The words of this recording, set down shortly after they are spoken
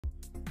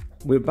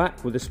We're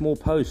back with a small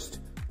post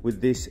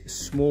with this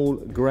small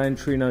Gran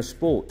Torino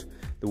Sport.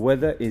 The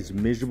weather is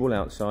miserable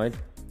outside,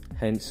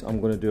 hence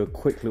I'm going to do a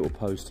quick little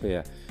post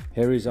here.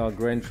 Here is our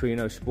Gran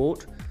Torino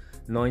Sport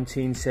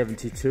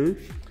 1972.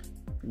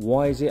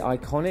 Why is it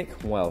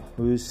iconic? Well,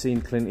 who's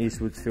seen Clint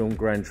Eastwood's film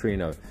Gran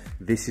Torino?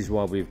 This is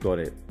why we've got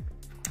it.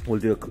 We'll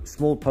do a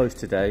small post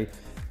today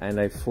and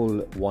a full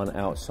one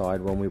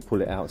outside when we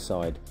pull it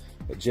outside.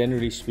 But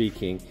generally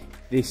speaking,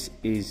 this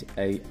is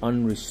a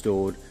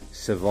unrestored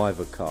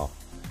survivor car,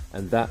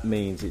 and that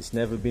means it's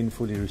never been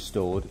fully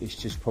restored. It's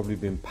just probably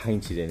been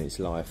painted in its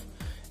life,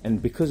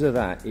 and because of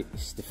that,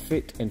 it's the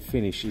fit and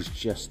finish is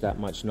just that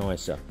much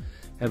nicer.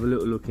 Have a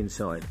little look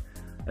inside.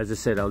 As I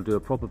said, I'll do a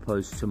proper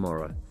post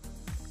tomorrow.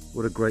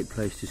 What a great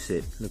place to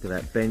sit. Look at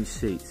that, bench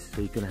seats,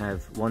 so you can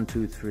have 1,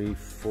 2, 3,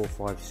 4,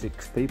 5,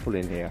 6 people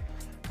in here.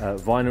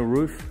 Vinyl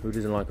roof, who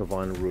doesn't like a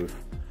vinyl roof?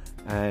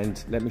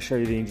 And let me show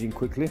you the engine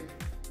quickly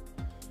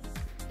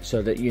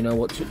so that you know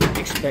what to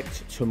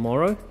expect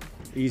tomorrow.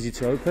 Easy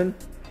to open,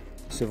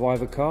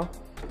 survivor car,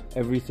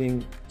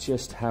 everything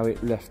just how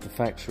it left the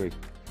factory.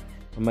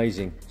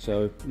 Amazing.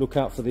 So look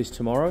out for this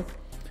tomorrow.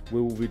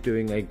 We will be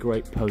doing a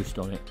great post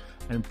on it,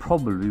 and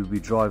probably we'll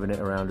be driving it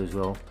around as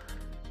well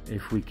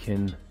if we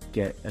can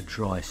get a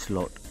dry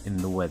slot in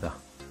the weather.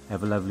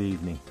 Have a lovely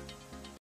evening.